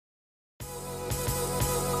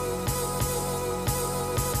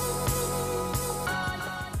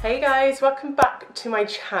Hey guys, welcome back to my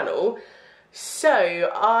channel. So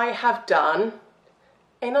I have done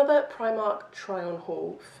another Primark try-on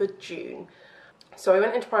haul for June. So I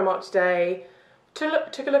went into Primark today,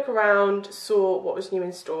 took a look around, saw what was new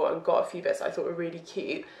in store and got a few bits I thought were really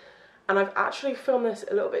cute. And I've actually filmed this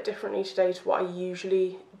a little bit differently today to what I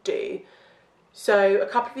usually do. So a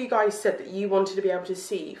couple of you guys said that you wanted to be able to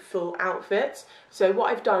see full outfits. So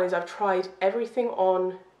what I've done is I've tried everything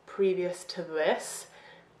on previous to this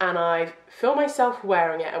and I've filmed myself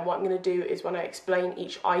wearing it, and what I'm going to do is when I explain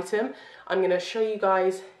each item, I'm going to show you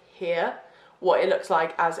guys here what it looks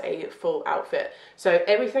like as a full outfit. So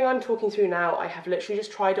everything I'm talking through now, I have literally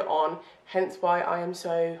just tried it on, hence why I am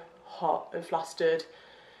so hot and flustered.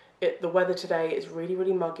 The weather today is really,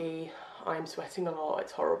 really muggy. I'm sweating a lot,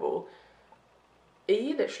 it's horrible. Are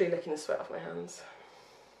you literally licking the sweat off my hands?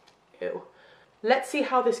 Ew. Let's see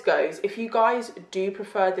how this goes. If you guys do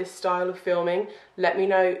prefer this style of filming, let me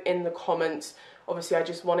know in the comments. Obviously, I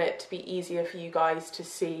just want it to be easier for you guys to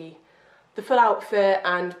see the full outfit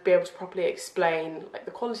and be able to properly explain like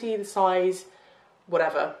the quality, the size,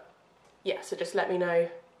 whatever. Yeah, so just let me know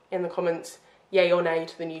in the comments, yay or nay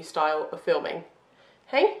to the new style of filming.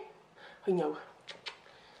 Hey? I know.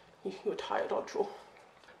 You're tired, aren't you?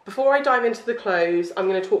 Before I dive into the clothes, I'm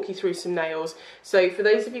going to talk you through some nails. So for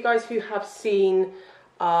those of you guys who have seen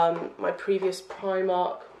my previous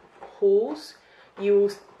Primark hauls, you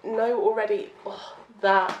will know already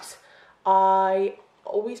that I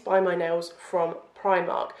always buy my nails from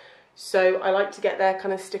Primark. So I like to get their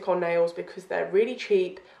kind of stick-on nails because they're really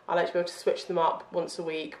cheap. I like to be able to switch them up once a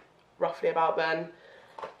week, roughly about then.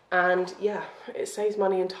 And yeah, it saves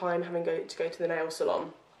money and time having to go to the nail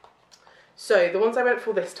salon. So the ones I went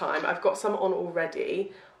for this time, I've got some on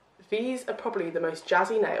already. These are probably the most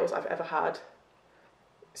jazzy nails I've ever had.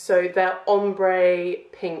 So they're ombre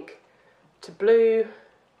pink to blue.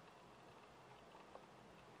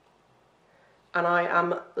 And I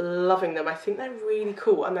am loving them. I think they're really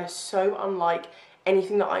cool and they're so unlike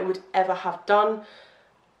anything that I would ever have done.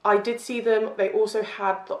 I did see them, they also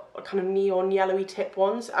had the kind of neon yellowy tip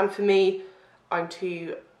ones, and for me, I'm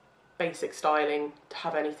too basic styling to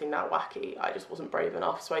have anything that wacky. I just wasn't brave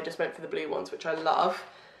enough, so I just went for the blue ones, which I love.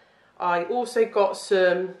 I also got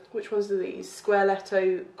some, which ones are these?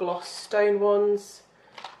 Squareletto gloss stone ones.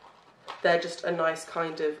 They're just a nice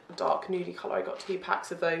kind of dark nudie colour. I got 2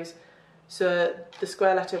 packs of those. So the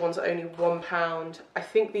Squareletto ones are only £1. I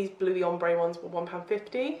think these bluey ombre ones were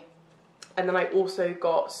 £1.50. And then I also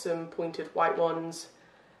got some pointed white ones,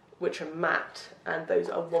 which are matte, and those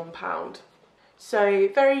are £1. So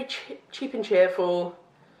very cheap and cheerful.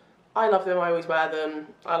 I love them, I always wear them.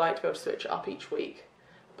 I like to be able to switch it up each week,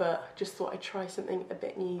 but just thought I'd try something a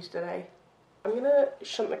bit new today. I'm gonna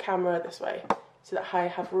shunt the camera this way so that I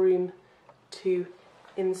have room to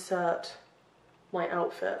insert my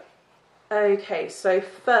outfit. Okay, so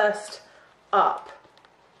first up,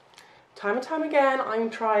 time and time again, I'm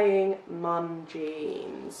trying mum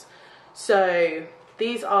jeans. So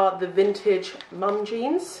these are the vintage mum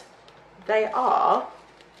jeans. They are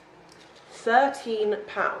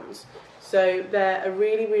 £13. So they're a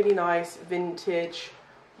really, really nice vintage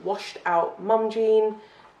washed out mum jean.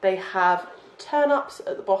 They have turn-ups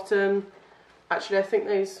at the bottom. Actually, I think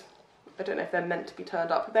those, I don't know if they're meant to be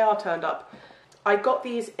turned up, but they are turned up. I got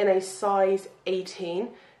these in a size 18.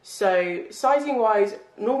 So sizing wise,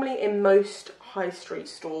 normally in most high street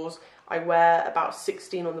stores, I wear about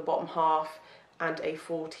 16 on the bottom half and a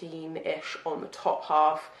 14-ish on the top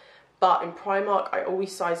half. But in Primark, I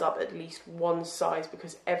always size up at least one size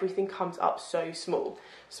because everything comes up so small.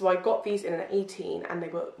 So I got these in an 18 and they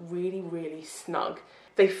were really, really snug.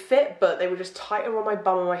 They fit, but they were just tighter on my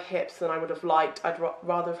bum and my hips than I would have liked. I'd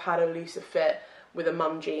rather have had a looser fit with a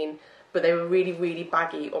mum jean, but they were really, really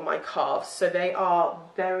baggy on my calves. So they are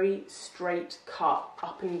very straight cut,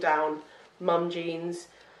 up and down mum jeans.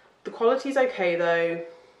 The quality's okay though,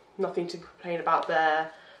 nothing to complain about there.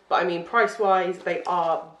 But I mean, price-wise, they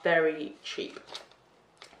are very cheap.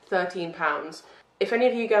 £13. If any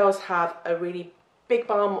of you girls have a really big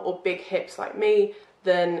bum or big hips like me,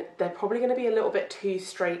 then they're probably going to be a little bit too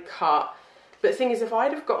straight cut. But the thing is, if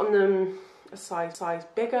I'd have gotten them a size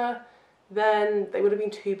bigger, then they would have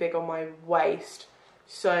been too big on my waist.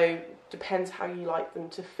 So depends how you like them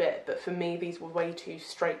to fit. But for me, these were way too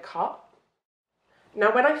straight cut.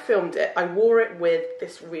 Now, when I filmed it, I wore it with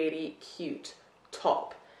this really cute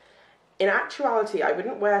top. In actuality, I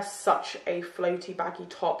wouldn't wear such a floaty, baggy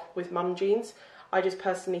top with mum jeans. I just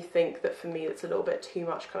personally think that for me, it's a little bit too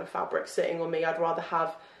much kind of fabric sitting on me. I'd rather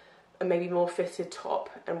have a maybe more fitted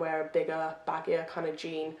top and wear a bigger, baggier kind of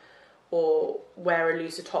jean, or wear a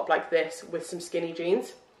looser top like this with some skinny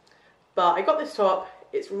jeans. But I got this top.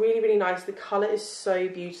 It's really, really nice. The colour is so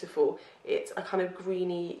beautiful. It's a kind of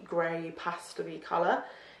greeny, grey, pastel-y colour.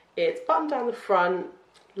 It's buttoned down the front.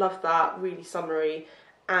 Love that. Really summery.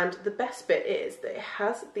 And the best bit is that it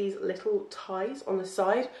has these little ties on the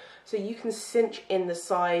side. So you can cinch in the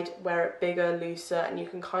side, wear it bigger, looser, and you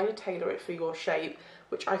can kind of tailor it for your shape,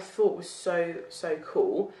 which I thought was so, so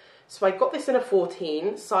cool. So I got this in a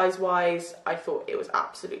 14. Size-wise, I thought it was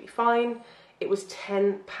absolutely fine. It was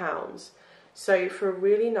 £10. So for a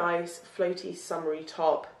really nice floaty summery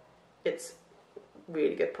top, it's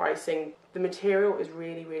really good pricing. The material is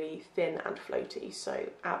really, really thin and floaty, so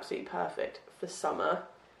absolutely perfect for summer.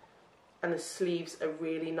 And the sleeves are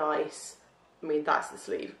really nice. I mean, that's the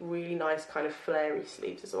sleeve. Really nice kind of flary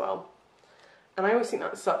sleeves as well. And I always think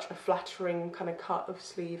that's such a flattering kind of cut of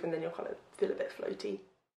sleeve, and then you'll kind of feel a bit floaty.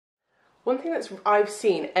 One thing that's I've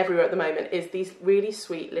seen everywhere at the moment is these really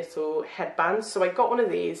sweet little headbands. So I got one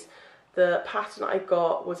of these. The pattern I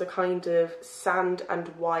got was a kind of sand and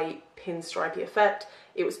white pinstripey effect.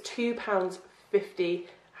 It was £2.50.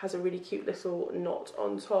 Has a really cute little knot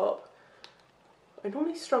on top. I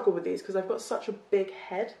normally struggle with these because I've got such a big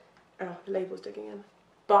head. Oh, the label's digging in.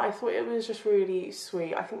 But I thought it was just really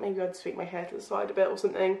sweet. I think maybe I'd tweak my hair to the side a bit or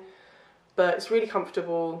something. But it's really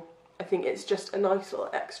comfortable. I think it's just a nice little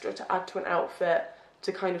extra to add to an outfit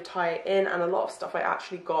to kind of tie it in. And a lot of stuff I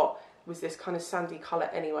actually got was this kind of sandy colour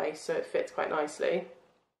anyway, so it fits quite nicely.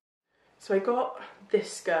 So I got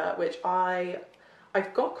this skirt, which I've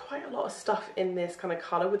got quite a lot of stuff in this kind of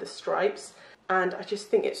colour with the stripes, and I just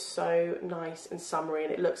think it's so nice and summery,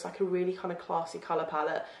 and it looks like a really kind of classy colour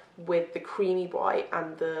palette with the creamy white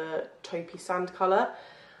and the taupey sand colour.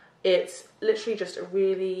 It's literally just a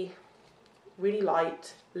really, really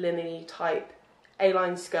light, linen-y type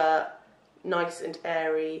A-line skirt, nice and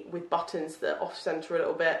airy with buttons that off-centre a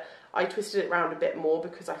little bit. I twisted it around a bit more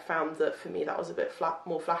because I found that for me that was a bit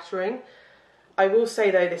more flattering. I will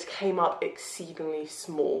say though, this came up exceedingly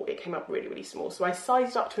small. It came up really, really small. So I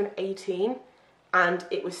sized up to an 18 and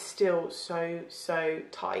it was still so, so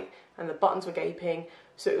tight and the buttons were gaping.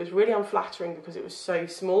 So it was really unflattering because it was so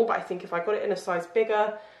small, but I think if I got it in a size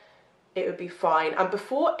bigger, it would be fine. And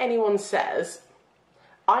before anyone says,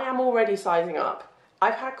 I am already sizing up.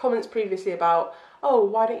 I've had comments previously about, oh,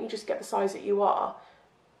 why don't you just get the size that you are?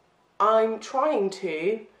 I'm trying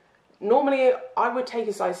to. Normally, I would take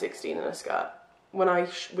a size 16 in a skirt. When I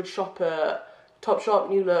would shop at Topshop,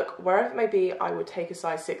 New Look, wherever it may be, I would take a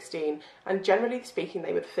size 16. And generally speaking,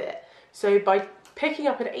 they would fit. So by picking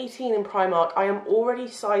up an 18 in Primark, I am already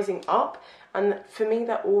sizing up. And for me,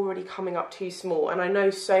 they're already coming up too small. And I know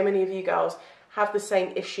so many of you girls have the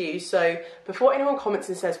same issue. So before anyone comments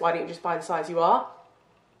and says, why don't you just buy the size you are?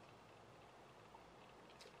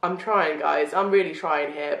 I'm trying, guys. I'm really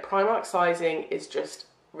trying here. Primark sizing is just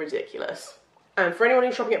ridiculous. And for anyone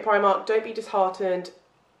who's shopping at Primark, don't be disheartened.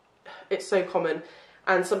 It's so common.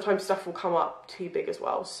 And sometimes stuff will come up too big as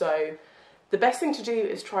well. So the best thing to do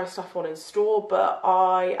is try stuff on in store, but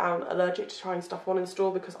I am allergic to trying stuff on in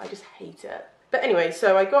store because I just hate it. But anyway,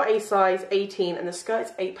 so I got a size 18 and the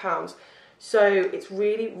skirt's £8. So it's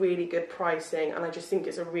really, really good pricing. And I just think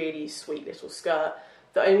it's a really sweet little skirt.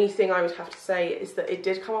 The only thing I would have to say is that it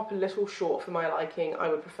did come up a little short for my liking. I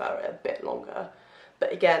would prefer it a bit longer.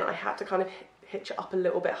 But again, I had to kind of hitch it up a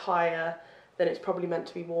little bit higher than it's probably meant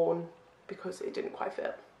to be worn because it didn't quite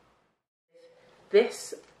fit.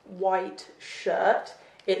 This white shirt,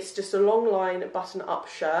 it's just a long line button up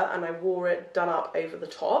shirt and I wore it done up over the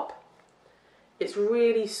top. It's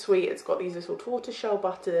really sweet. It's got these little tortoiseshell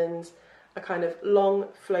buttons, a kind of long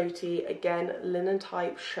floaty, again, linen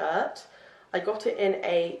type shirt. I got it in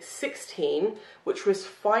a 16, which was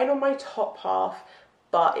fine on my top half,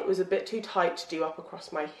 but it was a bit too tight to do up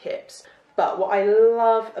across my hips. But what I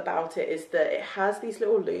love about it is that it has these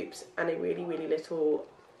little loops and a really, really little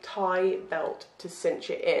tie belt to cinch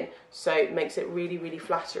it in. So it makes it really, really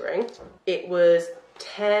flattering. It was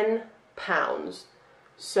 £10.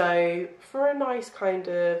 So for a nice kind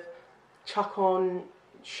of chuck on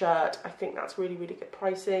shirt, I think that's really, really good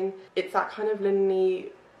pricing. It's that kind of linen-y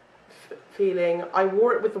feeling. I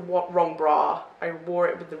wore it with the wrong bra. I wore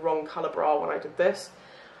it with the wrong colour bra when I did this.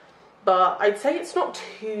 But I'd say it's not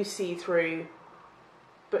too see-through,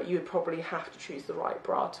 but you would probably have to choose the right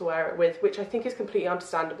bra to wear it with, which I think is completely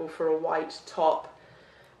understandable for a white top.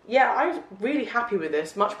 Yeah, I'm really happy with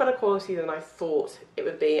this. Much better quality than I thought it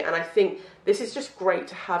would be. And I think this is just great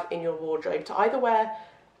to have in your wardrobe to either wear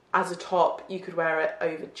as a top. You could wear it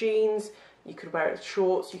over jeans, you could wear it with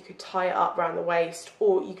shorts, you could tie it up around the waist,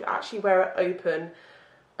 or you could actually wear it open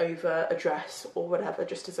over a dress or whatever,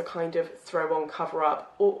 just as a kind of throw on cover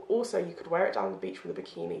up. Or also you could wear it down the beach with a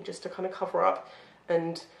bikini just to kind of cover up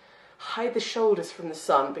and hide the shoulders from the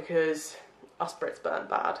sun, because us Brits burn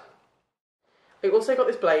bad. I also got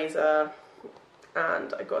this blazer,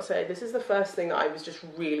 and I've got to say, this is the first thing that I was just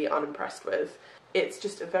really unimpressed with. It's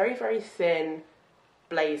just a very, very thin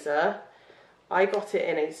blazer. I got it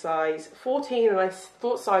in a size 14, and I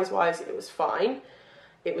thought size-wise it was fine.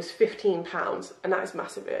 It was £15, and that is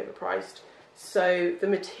massively overpriced. So the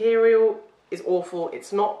material is awful.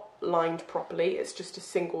 It's not lined properly. It's just a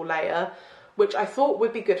single layer, which I thought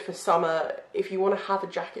would be good for summer if you want to have a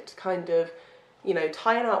jacket to kind of, you know,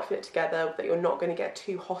 tie an outfit together that you're not going to get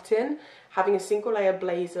too hot in. Having a single layer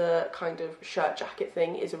blazer kind of shirt jacket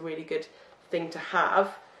thing is a really good thing to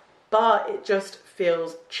have, but it just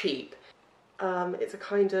feels cheap. It's a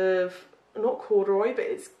kind of, not corduroy, but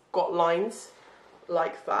it's got lines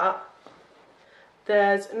like that.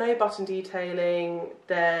 There's no button detailing,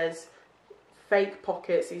 there's fake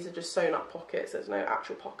pockets, these are just sewn up pockets, there's no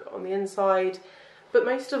actual pocket on the inside. But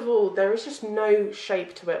most of all, there is just no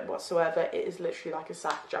shape to it whatsoever. It is literally like a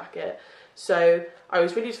sack jacket. So I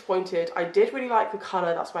was really disappointed. I did really like the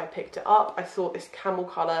colour, that's why I picked it up. I thought this camel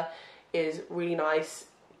colour is really nice,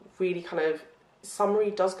 really kind of summery,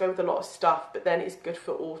 does go with a lot of stuff, but then it's good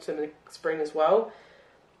for autumn and spring as well.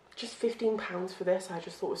 Just £15 for this, I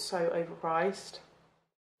just thought was so overpriced.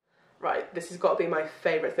 Right, this has got to be my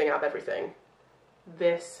favourite thing out of everything.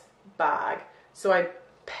 This bag. So I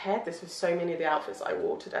paired this with so many of the outfits I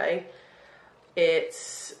wore today.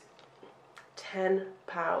 It's £10,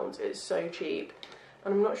 it's so cheap.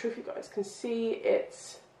 And I'm not sure if you guys can see,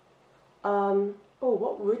 it's, oh,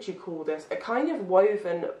 what would you call this? A kind of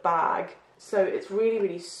woven bag. So it's really,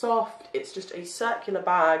 really soft. It's just a circular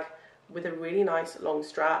bag with a really nice long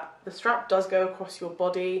strap. The strap does go across your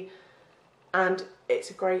body, and it's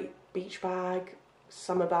a great beach bag,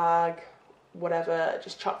 summer bag, whatever,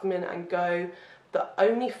 just chuck them in and go. The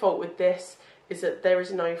only fault with this is that there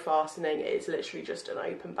is no fastening. It is literally just an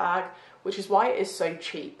open bag, which is why it is so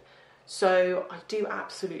cheap. So I do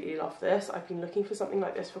absolutely love this. I've been looking for something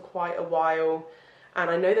like this for quite a while, and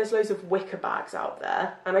I know there's loads of wicker bags out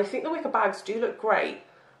there, and I think the wicker bags do look great,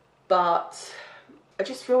 but I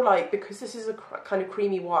just feel like because this is a kind of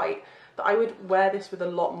creamy white, that I would wear this with a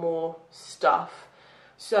lot more stuff.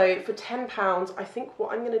 So for £10, I think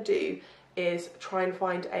what I'm going to do is try and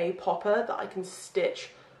find a popper that I can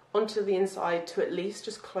stitch onto the inside to at least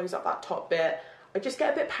just close up that top bit. I just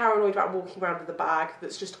get a bit paranoid about walking around with a bag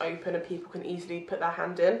that's just open and people can easily put their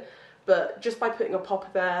hand in, but just by putting a popper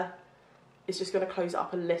there, it's just going to close it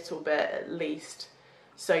up a little bit at least.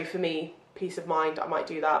 So for me, peace of mind, I might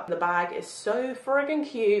do that. The bag is so friggin'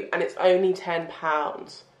 cute, and it's only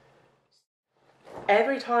 £10.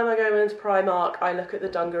 Every time I go into Primark, I look at the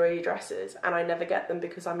dungaree dresses and I never get them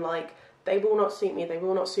because I'm like, they will not suit me, they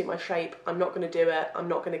will not suit my shape, I'm not going to do it, I'm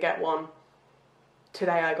not going to get one.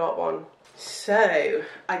 Today I got one. So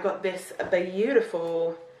I got this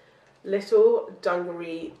beautiful little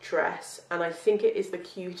dungaree dress, and I think it is the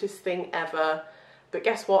cutest thing ever, but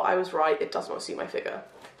guess what, I was right, it does not suit my figure.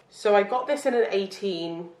 So I got this in an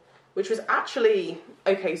 18, which was actually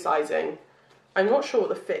okay sizing. I'm not sure what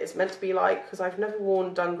the fit is meant to be like because I've never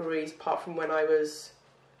worn dungarees apart from when I was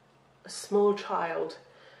a small child.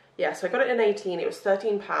 Yeah, so I got it in 18, it was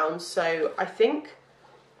 £13, so I think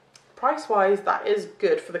price-wise that is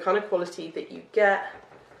good for the kind of quality that you get.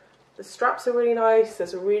 The straps are really nice,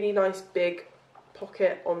 there's a really nice big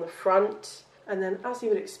pocket on the front, and then as you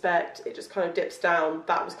would expect, it just kind of dips down.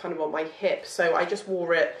 That was kind of on my hip, so I just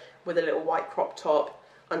wore it with a little white crop top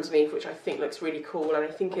underneath, which I think looks really cool, and I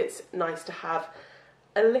think it's nice to have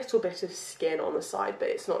a little bit of skin on the side, but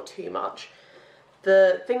it's not too much.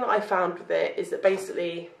 The thing that I found with it is that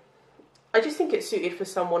basically, I just think it's suited for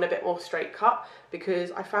someone a bit more straight cut,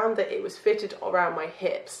 because I found that it was fitted around my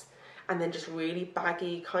hips and then just really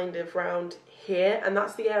baggy kind of round here, and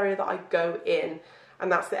that's the area that I go in, and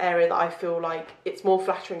that's the area that I feel like it's more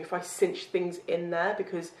flattering if I cinch things in there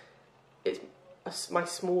because it's my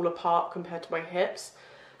smaller part compared to my hips.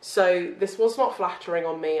 So this was not flattering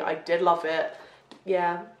on me. I did love it.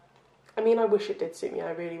 Yeah, I mean, I wish it did suit me.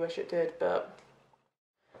 I really wish it did, but...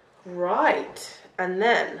 Right, and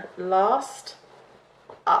then last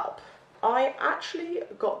up, I actually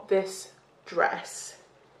got this dress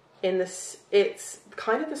in this, it's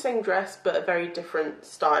kind of the same dress but a very different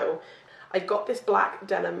style. I got this black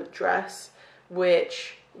denim dress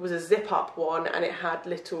which was a zip up one, and it had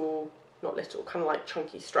little, not little, kind of like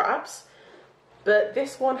chunky straps, but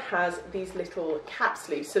this one has these little cap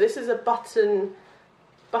sleeves. So this is a button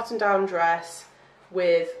down dress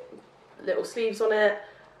with little sleeves on it.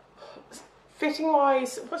 Fitting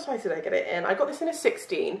wise, what size did I get it in? I got this in a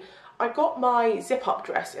 16. I got my zip up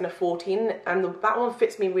dress in a 14 and that one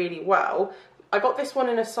fits me really well. I got this one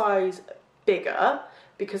in a size bigger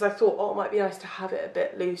because I thought, oh, it might be nice to have it a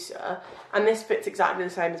bit looser. And this fits exactly the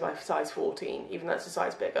same as my size 14, even though it's a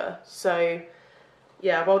size bigger. So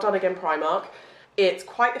yeah, well done again, Primark. It's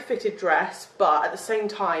quite a fitted dress, but at the same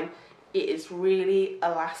time, it is really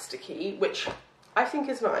elasticy, which I think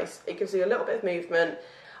is nice. It gives you a little bit of movement.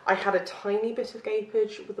 I had a tiny bit of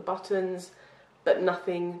gapage with the buttons, but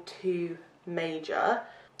nothing too major.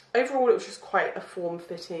 Overall, it was just quite a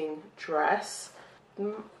form-fitting dress.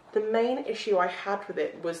 The main issue I had with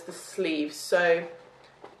it was the sleeves. So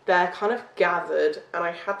they're kind of gathered, and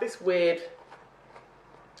I had this weird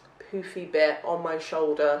poofy bit on my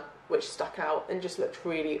shoulder which stuck out and just looked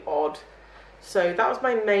really odd. So that was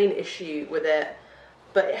my main issue with it.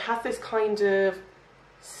 But it has this kind of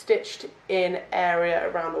stitched in area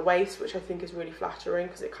around the waist, which I think is really flattering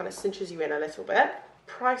because it kind of cinches you in a little bit.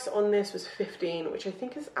 Price on this was 15, which I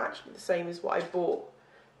think is actually the same as what I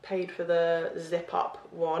paid for the zip up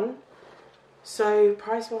one. So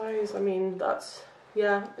price wise, I mean, that's,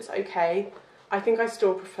 yeah, it's okay. I think I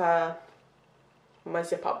still prefer my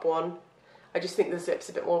zip up one. I just think the zip's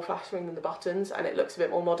a bit more flattering than the buttons and it looks a bit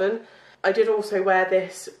more modern. I did also wear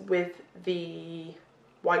this with the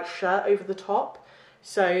white shirt over the top.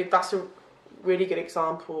 So that's a really good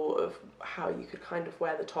example of how you could kind of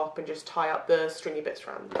wear the top and just tie up the stringy bits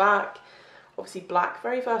around the back. Obviously black,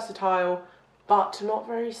 very versatile, but not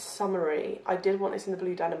very summery. I did want this in the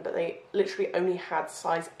blue denim, but they literally only had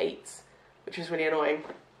size 8s, which was really annoying.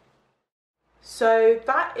 So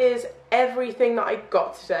that is everything that I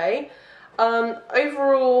got today.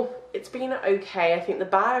 Overall, it's been okay. I think the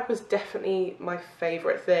bag was definitely my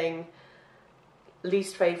favourite thing.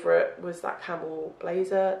 Least favourite was that camel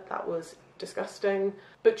blazer. That was disgusting.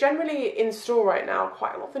 But generally in store right now,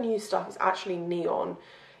 quite a lot of the new stuff is actually neon.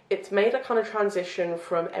 It's made a kind of transition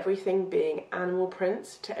from everything being animal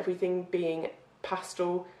prints to everything being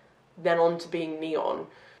pastel, then on to being neon.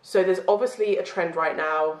 So there's obviously a trend right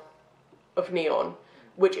now of neon,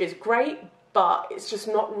 which is great, but it's just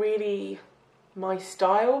not really my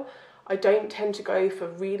style. I don't tend to go for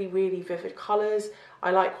really, really vivid colours.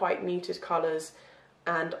 I like quite muted colours,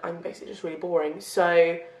 and I'm basically just really boring.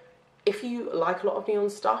 So if you like a lot of neon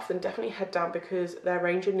stuff, then definitely head down because their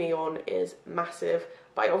range of neon is massive.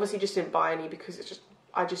 But I obviously just didn't buy any because it's just,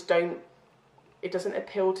 it doesn't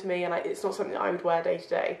appeal to me, and it's not something that I would wear day to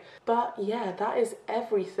day. But yeah, that is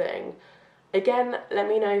everything. Again, let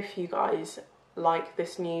me know if you guys like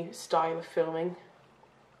this new style of filming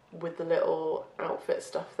with the little outfit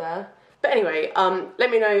stuff there. But anyway,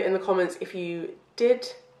 let me know in the comments if you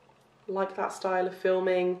did like that style of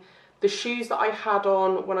filming. The shoes that I had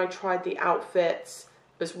on when I tried the outfits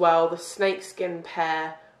as well, the snakeskin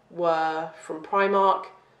pair, were from Primark.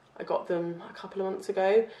 I got them a couple of months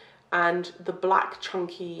ago. And the black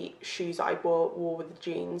chunky shoes that I wore with the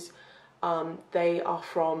jeans, they are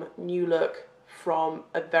from New Look from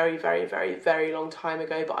a very, very, very, very long time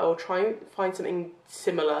ago, but I will try and find something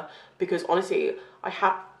similar because honestly, I've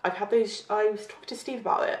had those, I was talking to Steve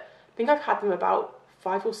about it, I think I've had them about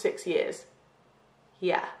 5 or 6 years,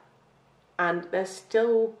 yeah, and they're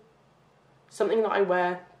still something that I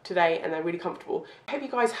wear today and they're really comfortable. I hope you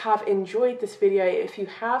guys have enjoyed this video. If you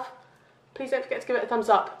have, please don't forget to give it a thumbs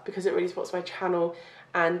up because it really supports my channel,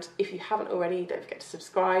 and if you haven't already, don't forget to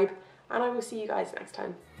subscribe, and I will see you guys next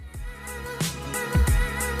time.